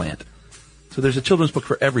Transplant. So there's a children's book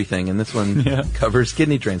for everything, and this one covers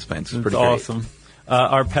kidney transplants. It's pretty awesome. Great.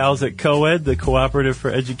 Our pals at COED, the Cooperative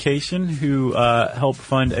for Education, who help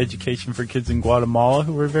fund education for kids in Guatemala,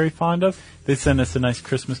 who we're very fond of, they sent us a nice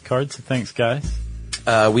Christmas card, so thanks, guys.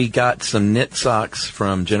 We got some knit socks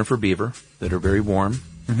from Jennifer Beaver that are very warm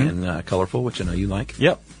and colorful, which I know you like.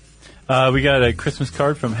 Yep. We got a Christmas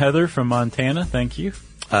card from Heather from Montana. Thank you.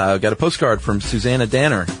 Got a postcard from Susanna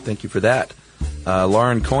Danner. Thank you for that.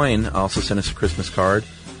 Lauren Coyne also sent us a Christmas card.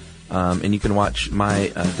 And you can watch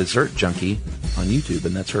my Dessert Junkie on YouTube,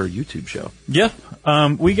 and that's her YouTube show. Yep.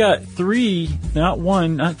 We got 3, not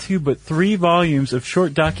 1, not 2, but 3 volumes of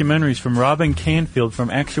short documentaries from Robin Canfield from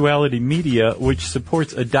Actuality Media, which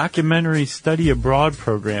supports a documentary study abroad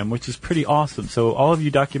program, which is pretty awesome. So all of you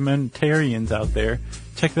documentarians out there,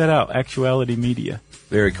 check that out, Actuality Media.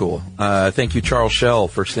 Very cool. Thank you, Charles Shell,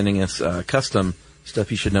 for sending us custom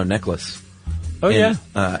Stuff You Should Know necklace. Oh, and,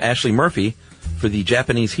 yeah. Ashley Murphy for the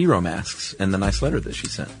Japanese hero masks and the nice letter that she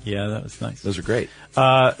sent. Yeah, that was nice. Those are great.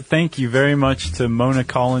 Thank you very much to Mona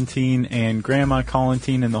Collantine and Grandma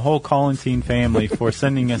Collantine and the whole Collantine family for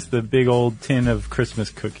sending us the big old tin of Christmas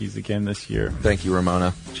cookies again this year. Thank you,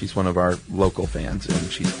 Ramona. She's one of our local fans,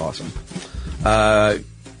 and she's awesome.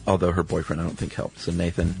 Although her boyfriend I don't think helped. So,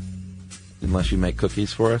 Nathan, unless you make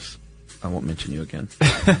cookies for us, I won't mention you again.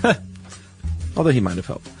 Although he might have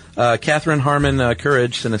helped. Catherine Harmon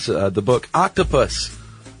Courage sent us the book Octopus,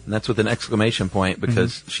 and that's with an exclamation point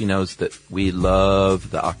because she knows that we love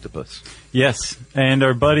the octopus. Yes, and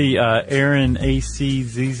our buddy Aaron A.C.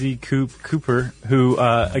 ZZ Cooper, who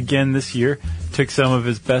again this year took some of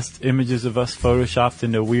his best images of us photoshopped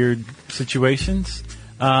into weird situations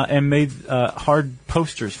and made hard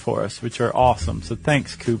posters for us, which are awesome. So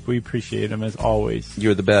thanks, Coop. We appreciate them as always.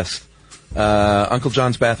 You're the best. Uncle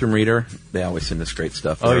John's Bathroom Reader, they always send us great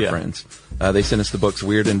stuff for our friends. They send us the books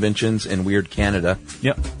Weird Inventions and Weird Canada.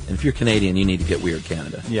 Yep. And if you're Canadian, you need to get Weird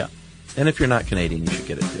Canada. Yeah. And if you're not Canadian, you should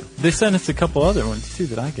get it too. They sent us a couple other ones too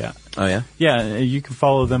that I got. Oh, yeah? Yeah, you can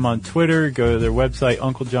follow them on Twitter, go to their website,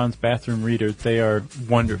 Uncle John's Bathroom Reader. They are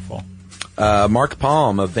wonderful. Mark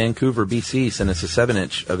Palm of Vancouver, BC sent us a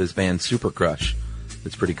 7-inch of his band Super Crush.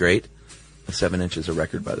 It's pretty great. A 7-inch is a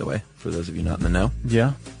record, by the way, for those of you not in the know.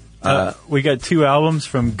 Yeah. We got 2 albums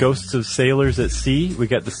from Ghosts of Sailors at Sea. We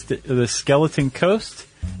got the Skeleton Coast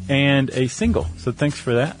and a single. So thanks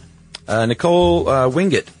for that. Nicole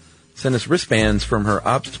Wingett sent us wristbands from her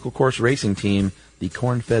obstacle course racing team, the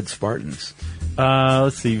Corn-Fed Spartans.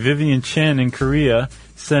 Let's see. Vivian Chen in Korea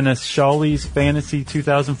sent us Shawlee's Fantasy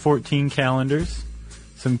 2014 calendars,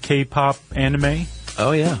 some K-pop anime.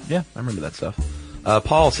 Oh, yeah. Yeah. I remember that stuff.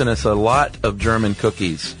 Paul sent us a lot of German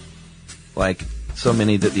cookies, like so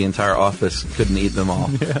many that the entire office couldn't eat them all.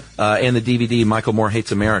 Yeah. And the DVD, Michael Moore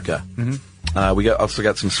Hates America. Mm-hmm. We also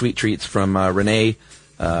got some sweet treats from Renee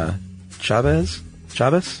Chavez?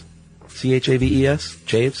 Chaves? C-H-A-V-E-S?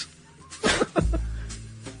 Chaves? I'm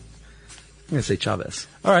going to say Chavez.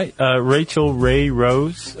 All right. Rachel Ray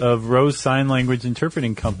Rose of Rose Sign Language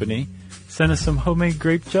Interpreting Company sent us some homemade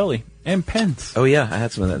grape jelly and pens. Oh, yeah. I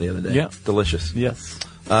had some of that the other day. Yeah. Delicious. Yes.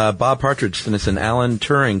 Bob Partridge sent us an Alan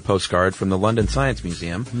Turing postcard from the London Science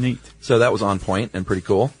Museum. Neat. So that was on point and pretty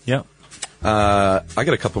cool. Yep. I got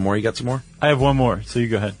a couple more. You got some more? I have one more, so you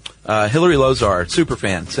go ahead. Hillary Lozar,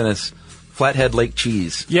 superfan, sent us Flathead Lake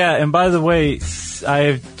cheese. Yeah, and by the way, I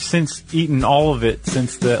have since eaten all of it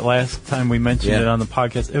since the last time we mentioned it on the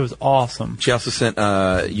podcast. It was awesome. She also sent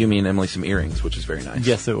Yumi and Emily some earrings, which is very nice.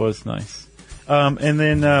 Yes, it was nice. And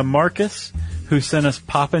then Marcus, who sent us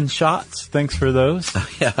Poppin' Shots. Thanks for those.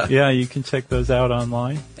 Yeah. Yeah, you can check those out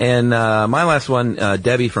online. And my last one,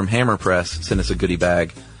 Debbie from Hammer Press sent us a goodie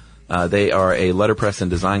bag. They are a letterpress and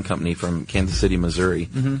design company from Kansas City, Missouri.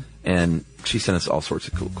 Mm-hmm. And she sent us all sorts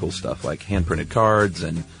of cool stuff, like hand-printed cards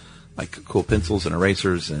and like cool pencils and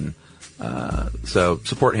erasers. And so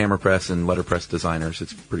support Hammer Press and letterpress designers.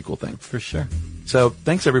 It's a pretty cool thing. For sure. So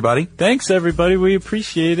thanks, everybody. Thanks, everybody. We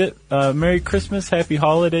appreciate it. Merry Christmas. Happy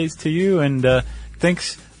holidays to you. And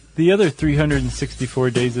thanks the other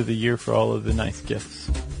 364 days of the year for all of the nice gifts.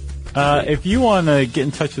 If you want to get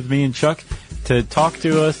in touch with me and Chuck to talk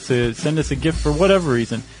to us, to send us a gift for whatever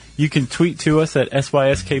reason, you can tweet to us at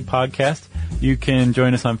SYSK Podcast. You can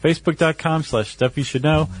join us on Facebook.com/Stuff You Should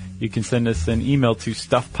Know. You can send us an email to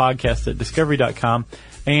stuffpodcast@discovery.com.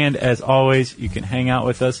 And as always, you can hang out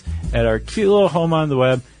with us at our cute little home on the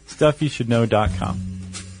web, StuffYouShouldKnow.com.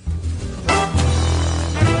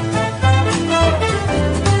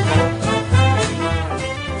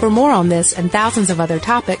 For more on this and thousands of other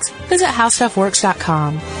topics, visit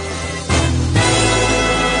HowStuffWorks.com.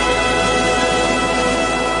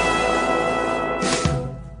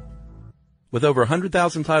 With over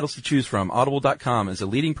 100,000 titles to choose from, Audible.com is a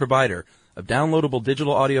leading provider of downloadable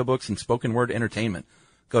digital audiobooks and spoken word entertainment.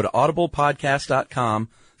 Go to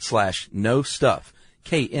audiblepodcast.com/knowstuff,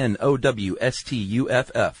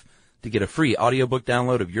 KNOWSTUFF, to get a free audiobook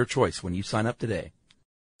download of your choice when you sign up today.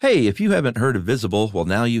 Hey, if you haven't heard of Visible, well,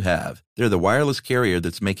 now you have. They're the wireless carrier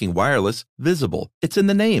that's making wireless visible. It's in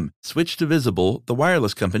the name. Switch to Visible, the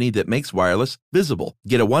wireless company that makes wireless visible.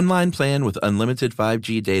 Get a one-line plan with unlimited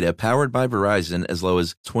 5G data powered by Verizon as low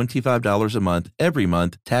as $25 a month, every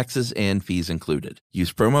month, taxes and fees included.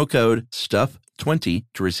 Use promo code STUFF20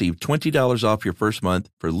 to receive $20 off your first month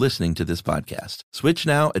for listening to this podcast. Switch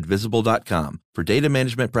now at Visible.com. For data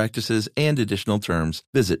management practices and additional terms,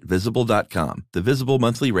 visit Visible.com. The Visible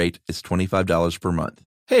monthly rate is $25 per month.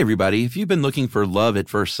 Hey everybody, if you've been looking for love at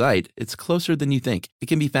first sight, it's closer than you think. It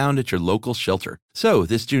can be found at your local shelter. So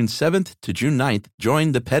this June 7th to June 9th,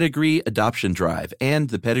 join the Pedigree Adoption Drive, and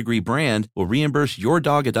the Pedigree brand will reimburse your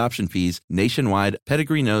dog adoption fees nationwide.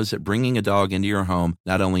 Pedigree knows that bringing a dog into your home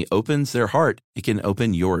not only opens their heart, it can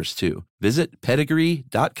open yours too. Visit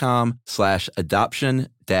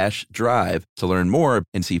pedigree.com/adoption-drive to learn more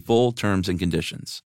and see full terms and conditions.